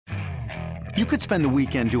You could spend the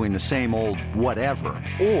weekend doing the same old whatever,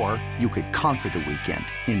 or you could conquer the weekend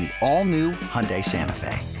in the all-new Hyundai Santa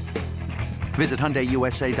Fe. Visit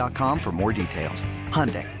HyundaiUSA.com for more details.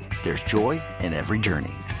 Hyundai, there's joy in every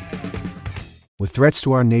journey. With threats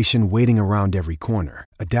to our nation waiting around every corner,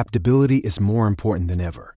 adaptability is more important than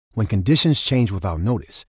ever. When conditions change without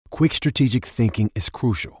notice, quick strategic thinking is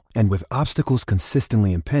crucial. And with obstacles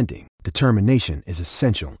consistently impending, determination is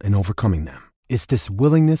essential in overcoming them. It's this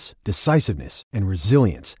willingness, decisiveness, and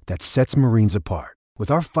resilience that sets Marines apart. With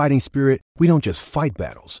our fighting spirit, we don't just fight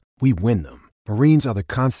battles, we win them. Marines are the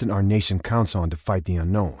constant our nation counts on to fight the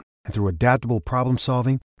unknown. And through adaptable problem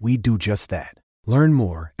solving, we do just that. Learn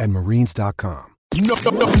more at marines.com. No one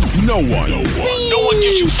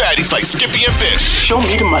gives you fatties like Skippy and Bish. Show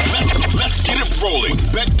me the money. Let's get it rolling.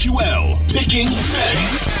 BetQL, picking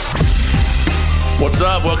fatties. What's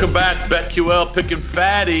up? Welcome back. BetQL, picking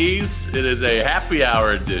fatties. It is a happy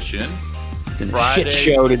hour edition. It's been Friday. a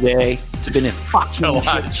shit show today. It's been a fucking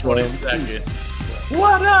July shit show. 22nd.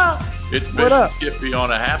 What up? It's Bish and Skippy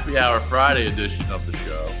on a happy hour Friday edition of the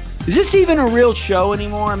show. Is this even a real show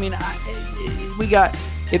anymore? I mean, we got,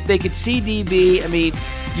 if they could see DB, I mean,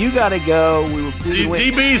 you got to go.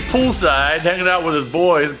 DB's poolside, hanging out with his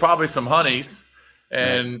boys and probably some honeys,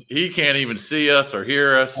 and he can't even see us or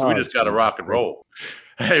hear us. So we just got to rock and roll.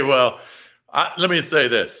 Hey, well, let me say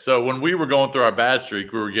this. So when we were going through our bad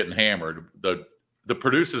streak, we were getting hammered. The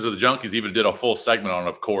producers of the Junkies even did a full segment on it,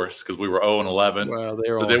 of course, because we were 0-11. Well,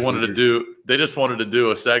 they just wanted to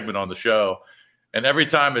do a segment on the show. And every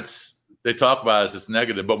time they talk about us, it's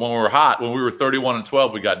negative. But when we were hot, when we were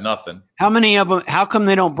 31-12, we got nothing. How many of them? How come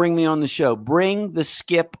they don't bring me on the show? Bring the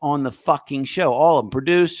Skip on the fucking show. All of them,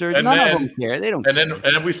 producers, none of them care. They don't. And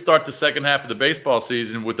then we start the second half of the baseball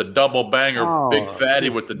season with a double banger, big fatty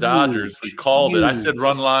with the Dodgers. We called it. I said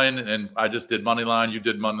run line, and I just did money line. You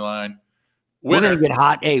did money line. Winner. We're gonna get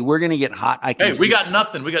hot. Hey, we're gonna get hot. We got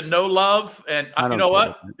nothing. We got no love, and you know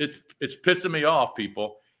what? It's pissing me off,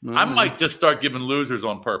 people. I might just start giving losers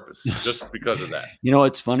on purpose just because of that. You know,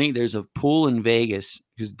 it's funny. There's a pool in Vegas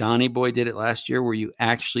because Donnie Boy did it last year where you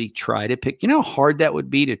actually try to pick. You know how hard that would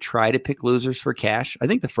be to try to pick losers for cash? I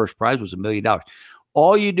think the first prize was $1 million.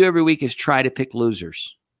 All you do every week is try to pick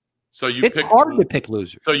losers. So it's hard to pick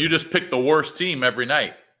losers. So you just pick the worst team every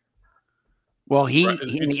night. Well, is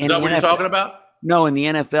that what you're talking about? No, in the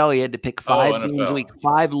NFL, he had to pick 5 games a week,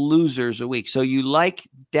 5 losers a week. So you like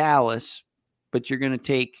Dallas, but you're going to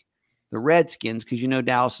take the Redskins because you know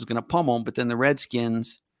Dallas is going to pummel them, but then the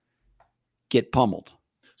Redskins get pummeled.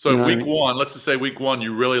 So week one, let's just say week one,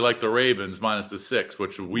 you really like the Ravens minus the 6,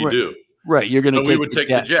 which we do. Right. You're going to we would take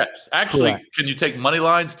the Jets. Actually, Can you take money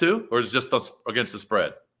lines too? Or is it just against the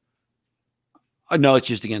spread? No, it's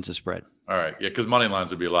just against the spread. All right. Yeah, because money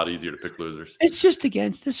lines would be a lot easier to pick losers. It's just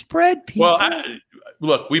against the spread, people. Well,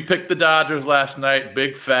 look, we picked the Dodgers last night.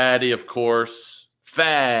 Big fatty, of course.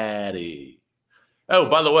 Fatty. Oh,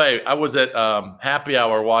 by the way, I was at happy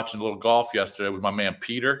hour watching a little golf yesterday with my man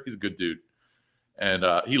Peter. He's a good dude. And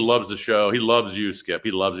he loves the show. He loves you, Skip.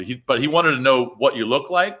 He loves it. But he wanted to know what you look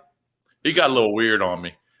like. He got a little weird on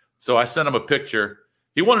me. So I sent him a picture.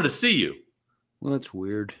 He wanted to see you. Well, that's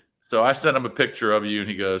weird. So I sent him a picture of you, and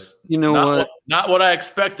he goes, "You know what? Not what I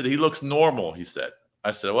expected. He looks normal," he said.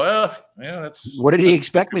 I said, "Well, yeah, that's." What did he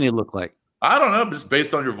expect me to look like? I don't know. Just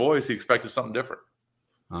based on your voice, he expected something different.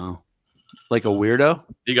 Oh, like a weirdo?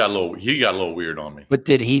 He got a little weird on me. But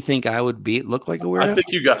did he think I would look like a weirdo? I think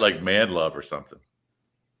you got like man love or something.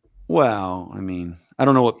 Well, I mean, I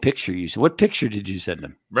don't know what picture you said. What picture did you send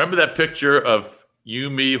him? Remember that picture of you,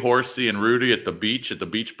 me, Horsey, and Rudy at the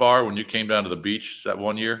beach bar when you came down to the beach that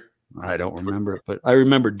one year? I don't remember it, but I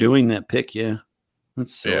remember doing that pic. Yeah,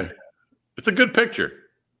 that's silly. Yeah, it's a good picture.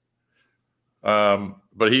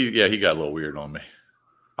 But he got a little weird on me.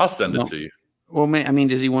 I'll send it to you. Well, man, I mean,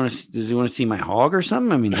 does he want to see my hog or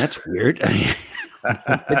something? I mean, that's weird.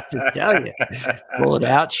 What to tell you? Pull it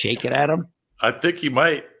out, shake it at him. I think he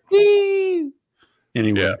might.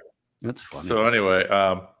 Anyway, that's funny. So anyway,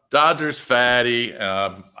 Dodgers fatty.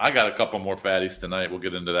 I got a couple more fatties tonight. We'll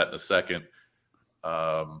get into that in a second.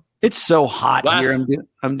 It's so hot here.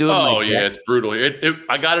 I'm doing. Oh yeah, it's brutal here.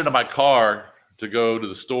 I got into my car to go to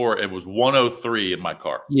the store. It was 103 in my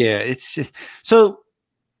car. Yeah, it's just so.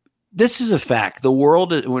 This is a fact. The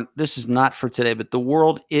world is. This is not for today, but the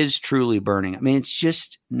world is truly burning. I mean, it's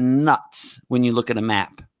just nuts when you look at a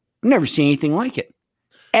map. I've never seen anything like it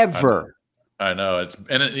ever. I know it's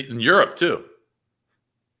in Europe too.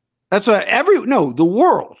 That's why the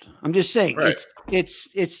world. I'm just saying right.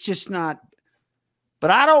 It's just not. But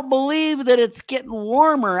I don't believe that it's getting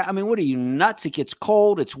warmer. I mean, what are you nuts? It gets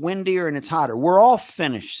cold, it's windier, and it's hotter. We're all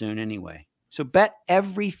finished soon anyway. So bet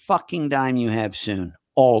every fucking dime you have soon.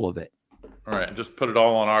 All of it. All right. Just put it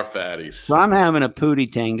all on our fatties. So I'm having a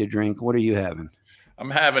Pootie Tang to drink. What are you having?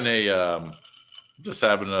 I'm having you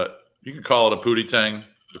can call it a Pootie Tang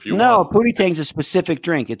if you want. No, Pootie Tang's a specific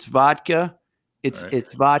drink. It's vodka. It's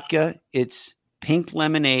vodka. It's pink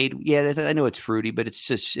lemonade. Yeah, I know it's fruity, but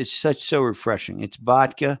it's so refreshing. It's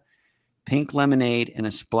vodka, pink lemonade, and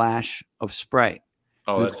a splash of Sprite.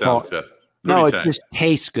 Oh, that sounds good. No, Pootie it Tang. just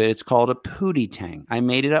tastes good. It's called a Pootie Tang. I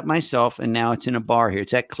made it up myself, and now it's in a bar here.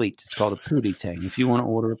 It's at Cleats. It's called a Pootie Tang. If you want to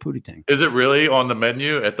order a Pootie Tang, Is it really on the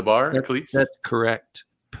menu at the bar at Cleats? That's correct.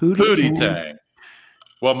 Pootie Tang.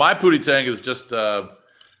 Well, my Pootie Tang is just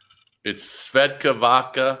it's Svedka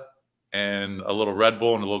vodka and a little Red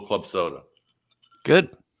Bull and a little club soda. Good.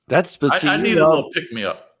 I need a little pick me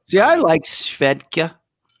up. See, I like Svedka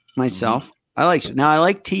myself. Mm-hmm. I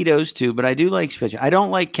like Tito's too, but I do like Svedka. I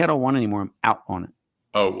don't like Kettle One anymore. I'm out on it.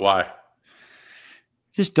 Oh, why?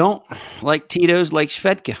 Just don't like Tito's, like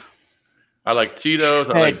Svedka. I like Tito's.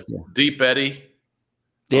 I like Deep Eddy.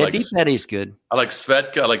 Yeah, like Deep Eddy's good. I like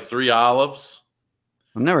Svedka. I like 3 Olives.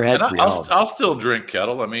 I've never had 3 Olives. I'll still drink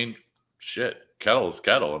Kettle. I mean, shit. Kettle is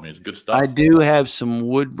Kettle. I mean, it's good stuff. I do have some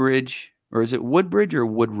Woodbridge, or is it Woodbridge or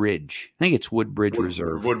Woodridge? I think it's Woodbridge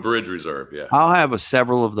Reserve. Woodbridge Reserve, yeah. I'll have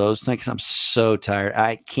several of those because I'm so tired.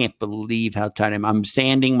 I can't believe how tired I am. I'm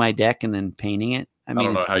sanding my deck and then painting it. I mean,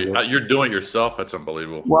 I don't know how you're doing it yourself. That's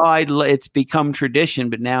unbelievable. Well, it's become tradition,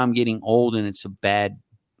 but now I'm getting old and it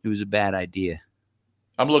was a bad idea.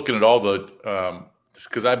 I'm looking at all the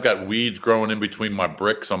because I've got weeds growing in between my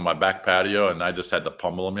bricks on my back patio, and I just had to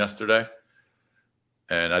pummel them yesterday.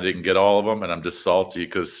 And I didn't get all of them, and I'm just salty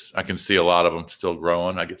because I can see a lot of them still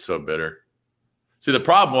growing. I get so bitter. See, the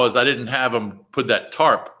problem was I didn't have them put that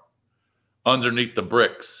tarp underneath the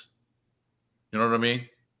bricks. You know what I mean?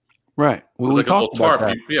 Right. Well, we talked about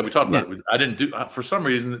tarp. We talked about it. I didn't do for some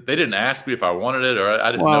reason. They didn't ask me if I wanted it, or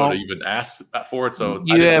I didn't know to even ask for it. So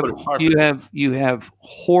you have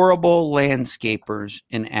horrible landscapers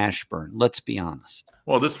in Ashburn. Let's be honest.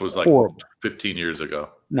 Well, this was like horrible. 15 years ago.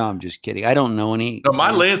 No, I'm just kidding. I don't know any. No, my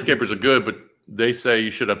landscapers are good, but they say you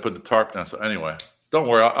should have put the tarp down. So anyway, don't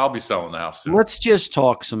worry. I'll be selling the house soon. Let's just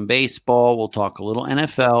talk some baseball. We'll talk a little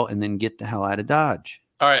NFL and then get the hell out of Dodge.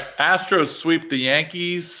 All right. Astros sweep the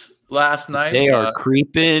Yankees last night. They are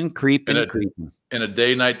creeping. In a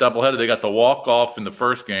day-night doubleheader. They got the walk-off in the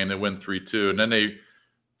first game. They win 3-2. And then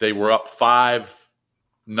they were up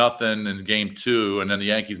 5-0 in game 2. And then the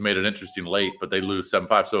Yankees made it interesting late, but they lose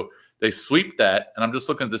 7-5. So they sweep that, and I'm just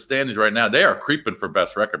looking at the standings right now. They are creeping for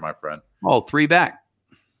best record, my friend. Oh, 3 back.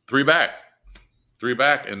 3 back. And 3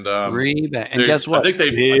 back. And guess what? I think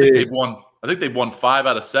they've won 5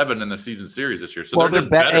 out of 7 in the season series this year. So they're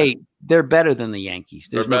better. They're better than the Yankees.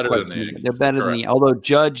 They're better than the Yankees. They're better than although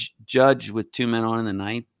Judge with 2 men on in the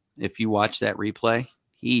ninth, if you watch that replay,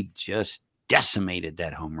 he just decimated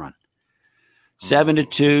that home run.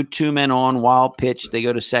 7-2, 2 men on, wild pitch. They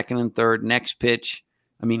go to second and third. Next pitch.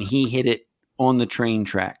 I mean, he hit it on the train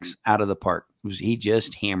tracks out of the park. He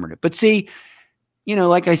just hammered it. But see,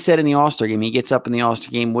 like I said in the All-Star game, he gets up in the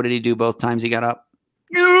All-Star game. What did he do both times he got up?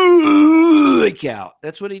 Out.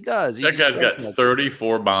 That's what he does. That guy's got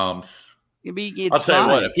 34 bombs. I'll tell you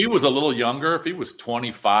what, if he was a little younger, if he was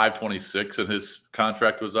 25, 26 and his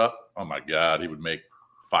contract was up, oh my God, he would make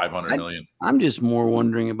 $500 million. I'm just more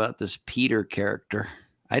wondering about this Peter character.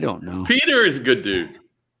 I don't know. Peter is a good dude.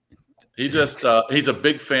 He just he's a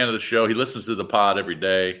big fan of the show. He listens to the pod every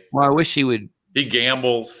day. Well, I wish he would. He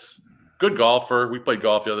gambles. Good golfer. We played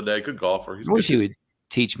golf the other day. Good golfer. I wish he would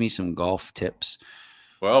teach me some golf tips.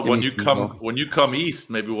 Well, when you come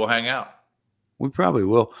east, maybe we'll hang out. We probably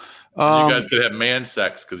will. You guys could have man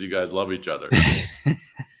sex because you guys love each other.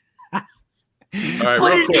 All right,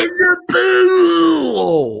 put real it quick. in your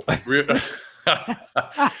pool.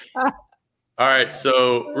 All right,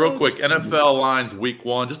 so real quick, NFL lines week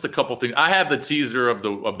 1. Just a couple things. I have the teaser of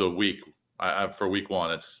the week for week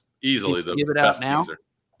 1. It's easily the best teaser.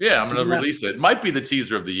 Yeah, I'm going to release it. It might be the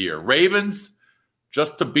teaser of the year. Ravens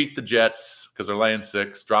just to beat the Jets because they're laying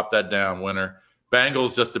 6. Drop that down, winner.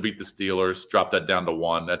 Bengals just to beat the Steelers. Drop that down to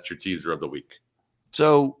 1. That's your teaser of the week.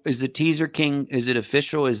 So is the teaser king? Is it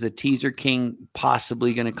official? Is the teaser king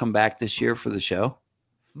possibly going to come back this year for the show?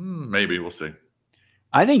 Maybe we'll see.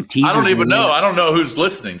 I think teasers. I don't even know. I don't know who's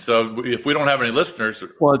listening. So if we don't have any listeners,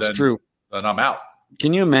 it's true. Then I'm out.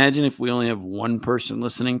 Can you imagine if we only have one person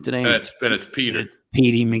listening today? And it's Peter. It's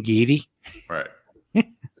Petey McGeady. Right.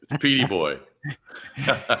 It's Petey Boy.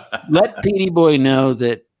 Let Petey Boy know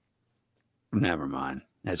that. Never mind.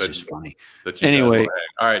 That's just funny. Anyway,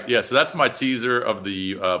 all right, yeah. So that's my teaser of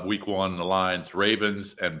the week 1, the lines,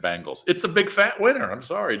 Ravens and Bengals. It's a big fat winner. I'm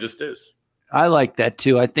sorry, it just is. I like that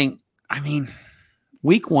too. I mean,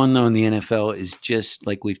 week 1 though in the NFL is just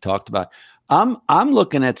like we've talked about. I'm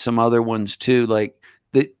looking at some other ones too, like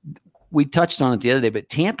we touched on it the other day, but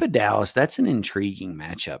Tampa Dallas, that's an intriguing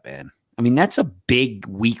matchup, man. I mean, that's a big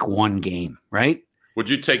week 1 game, right? Would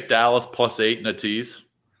you take Dallas +8 in a tease?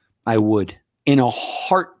 I would, in a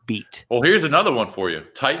heartbeat. Well, here's another one for you.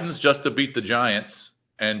 Titans just to beat the Giants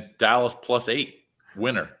and Dallas +8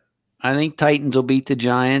 winner. I think Titans will beat the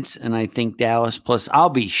Giants, and I think Dallas plus. I'll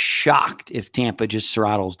be shocked if Tampa just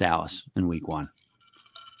throttles Dallas in week 1.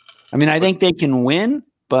 I mean, I think they can win,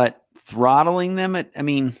 but throttling them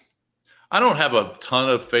I don't have a ton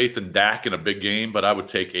of faith in Dak in a big game, but I would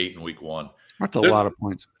take 8 in week 1. That's a lot of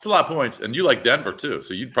points. It's a lot of points, and you like Denver too,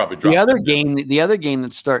 so you'd probably drop the other game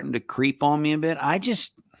that's starting to creep on me a bit.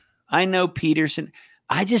 I know Peterson.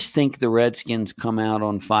 I just think the Redskins come out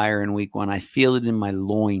on fire in week 1. I feel it in my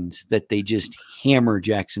loins that they just hammer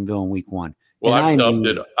Jacksonville in week 1. Well, I've dubbed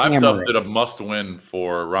it a must-win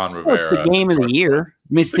for Ron Rivera. It's the game of the year.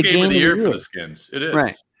 It's the game of the year for the Skins. It is.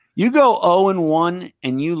 Right. You go 0-1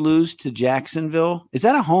 and you lose to Jacksonville. Is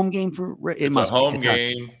that a home game for? It's a home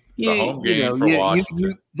game. It's a home game for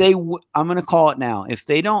Washington. I'm going to call it now. If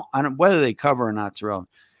they don't, I don't whether they cover or not, it's relevant.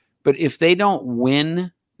 But if they don't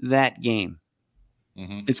win that game,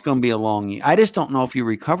 it's going to be a long year. I just don't know if you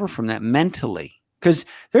recover from that mentally because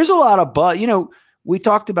there's a lot of buzz. We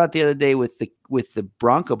talked about the other day with the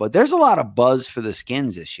Bronco, but there's a lot of buzz for the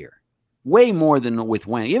Skins this year. Way more than with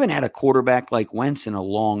Wentz. You haven't had a quarterback like Wentz in a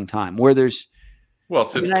long time. Where there's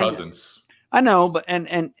since Cousins. I know, but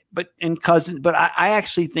Cousins. But I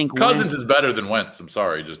actually think Cousins is better than Wentz. I'm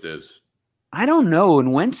sorry, he just is. I don't know.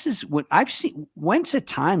 And I've seen Wentz at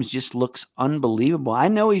times just looks unbelievable. I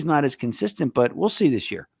know he's not as consistent, but we'll see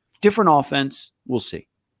this year. Different offense. We'll see.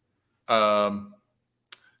 The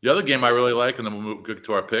other game I really like, and then we'll get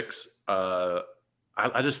to our picks. I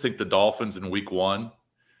just think the Dolphins in week 1.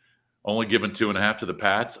 Only giving 2.5 to the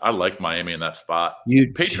Pats. I like Miami in that spot.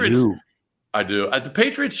 Patriots. I do. The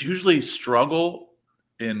Patriots usually struggle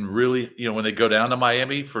in really, when they go down to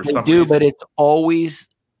Miami for some reason. But it's almost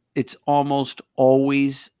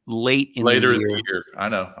always later in the year. I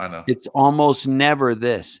know. It's almost never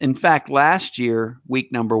this. In fact, last year,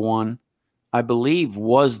 week number 1, I believe,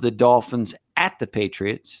 was the Dolphins at the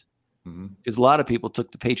Patriots because a lot of people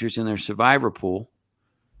took the Patriots in their survivor pool.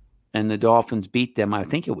 And the Dolphins beat them. I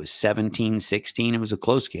think it was 17-16. It was a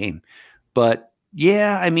close game. But,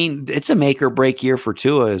 yeah, I mean, it's a make or break year for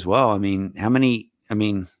Tua as well. I mean, now he's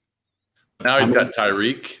got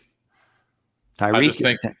Tyreek.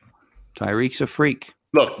 Tyreek's a freak.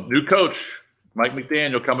 Look, new coach, Mike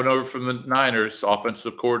McDaniel coming over from the Niners,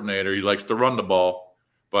 offensive coordinator. He likes to run the ball.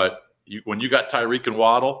 But when you got Tyreek and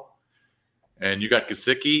Waddle and you got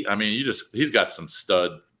Gesicki, I mean, he's got some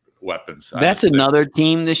stud weapons. That's another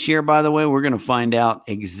team this year, by the way. We're going to find out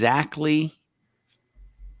exactly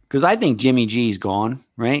because I think Jimmy G's gone,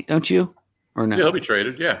 right? Don't you? Or no? Yeah, he'll be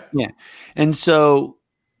traded. Yeah. And so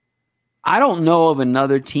I don't know of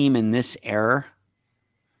another team in this era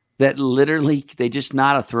that literally they're just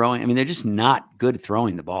not they're just not good at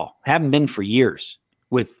throwing the ball. Haven't been for years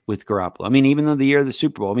with Garoppolo. I mean, even though the year of the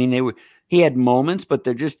Super Bowl, I mean, he had moments, but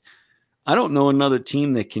they're just. I don't know another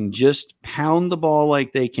team that can just pound the ball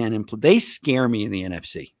like they can. They scare me in the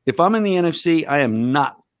NFC. If I'm in the NFC, I am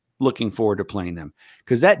not looking forward to playing them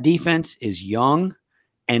because that defense is young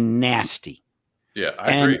and nasty. Yeah,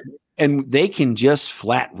 I agree. And they can just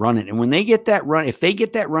flat run it. And when they get that run, if they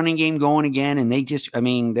get that running game going again, and they're just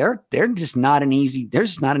not an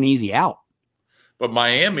easy out. But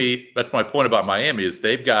Miami, that's my point about Miami is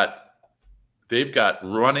they've got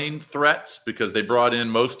running threats because they brought in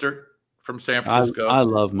Mostert from San Francisco. I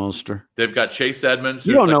love Mostert. They've got Chase Edmonds.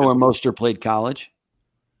 You don't know where Mostert played college?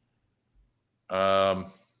 I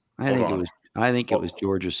think it was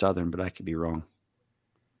Georgia Southern, but I could be wrong.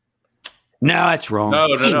 No, that's wrong.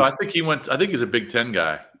 No. I think he's a Big Ten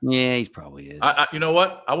guy. Yeah, he probably is. You know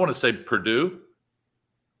what? I want to say Purdue.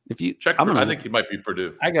 If you check, I think he might be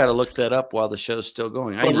Purdue. I got to look that up while the show's still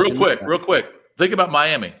going. Real quick. Think about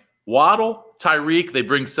Miami. Waddle, Tyreek. They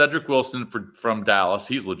bring Cedric Wilson from Dallas.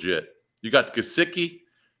 He's legit. You got Gesicki,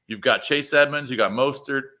 you've got Chase Edmonds, you got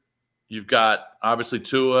Mostert, you've got obviously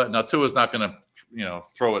Tua. Now Tua's not going to,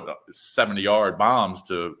 throw it 70-yard bombs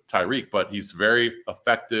to Tyreek, but he's very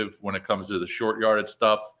effective when it comes to the short yardage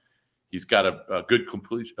stuff. He's got a good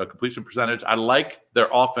completion percentage. I like their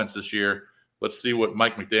offense this year. Let's see what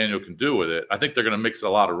Mike McDaniel can do with it. I think they're going to mix a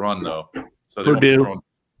lot of run though. So Purdue.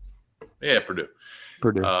 Yeah, Purdue.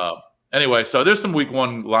 Purdue. Anyway, so there's some week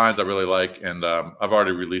one lines I really like, and I've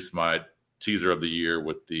already released my teaser of the year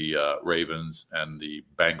with the Ravens and the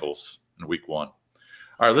Bengals in week one.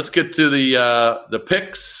 All right, let's get to the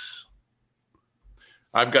picks.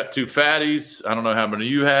 I've got two fatties. I don't know how many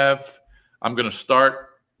you have. I'm going to start.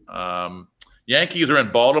 Yankees are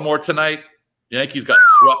in Baltimore tonight. Yankees got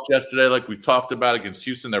swept yesterday, like we talked about, against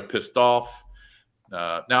Houston. They're pissed off.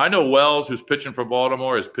 Now, I know Wells, who's pitching for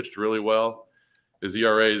Baltimore, has pitched really well. His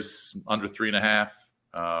ERA is under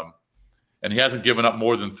 3.5, and he hasn't given up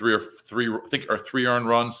more than three earned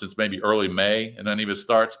runs since maybe early May in any of his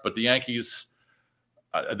starts. But the Yankees,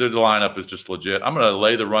 their lineup is just legit. I'm going to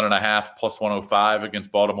lay the 1.5 plus 105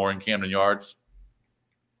 against Baltimore in Camden Yards,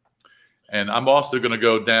 and I'm also going to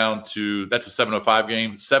go down to that's a 7:05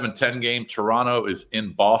 game, 7:10 game. Toronto is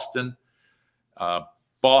in Boston.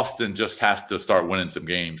 Boston just has to start winning some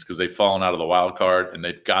games because they've fallen out of the wild card, and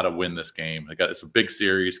they've got to win this game. It's a big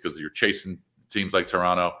series because you're chasing teams like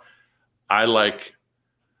Toronto. I like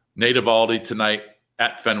Nate Eovaldi tonight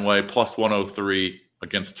at Fenway plus 103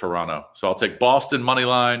 against Toronto. So I'll take Boston money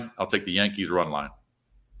line. I'll take the Yankees run line.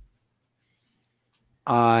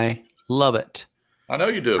 I love it. I know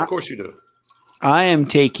you do. Of course you do. I am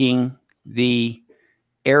taking the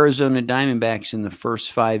Arizona Diamondbacks in the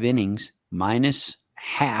first 5 innings minus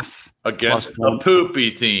half against a poopy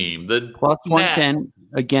team. The plus 110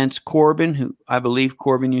 against Corbin, who I believe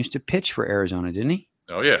Corbin used to pitch for Arizona, didn't he?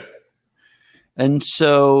 Oh yeah. And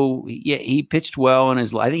so he pitched well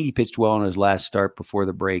I think he pitched well in his last start before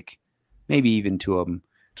the break. Maybe even 2 of them.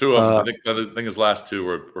 2 of them. I think his last 2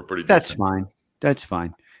 were pretty decent. That's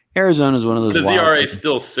fine. Arizona's one of those. His ERA is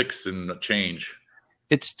still 6 and change.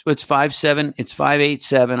 It's 5.7. It's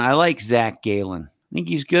 5.87. I like Zach Gallen. I think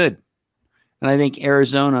he's good. And I think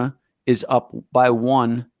Arizona is up by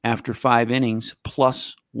 1 after 5 innings,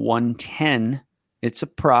 plus 110. It's a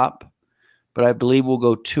prop, but I believe we'll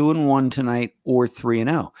go 2-1 tonight or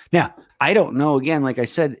 3-0. Now, I don't know, again, like I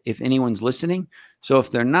said, if anyone's listening. So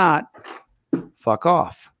if they're not, fuck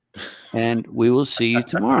off. And we will see you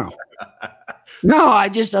tomorrow. No,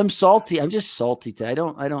 I'm salty. I'm just salty today. I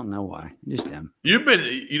don't know why. I just am. You've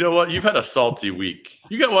had a salty week.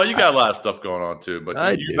 You got a lot of stuff going on too,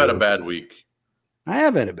 but you've had a bad week. I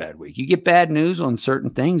have had a bad week. You get bad news on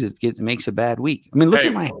certain things, it makes a bad week. I mean, look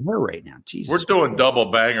at my hair right now. Jesus. We're doing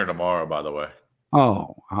double banger tomorrow, by the way.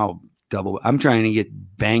 Oh, I'm trying to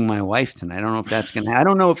bang my wife tonight. I don't know if that's going to I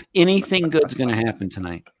don't know if anything good's going to happen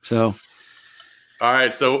tonight. So. All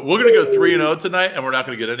right. So we're going to go 3-0 tonight, and we're not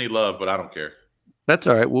going to get any love, but I don't care. That's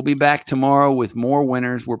all right. We'll be back tomorrow with more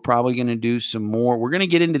winners. We're probably going to do some more. We're going to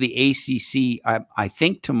get into the ACC. I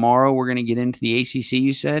think tomorrow we're going to get into the ACC,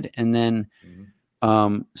 you said. And then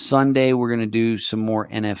Sunday we're going to do some more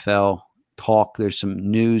NFL talk. There's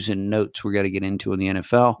some news and notes we got to get into in the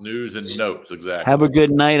NFL. News and notes, exactly. Have a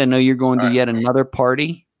good night. I know you're going to yet another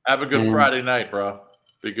party. Have a good Friday night, bro.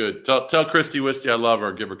 Be good. Tell Christy Wisty I love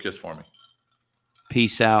her. Give her a kiss for me.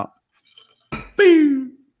 Peace out. Boo.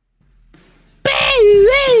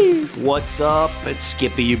 What's up? It's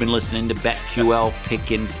Skippy. You've been listening to BetQL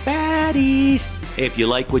Pickin' Fatties. If you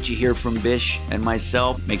like what you hear from Bish and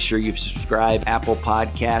myself, make sure you subscribe. Apple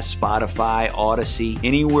Podcasts, Spotify, Odyssey,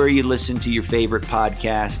 anywhere you listen to your favorite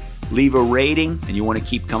podcast. Leave a rating, and you want to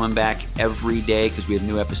keep coming back every day because we have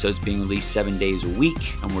new episodes being released 7 days a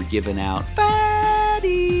week, and we're giving out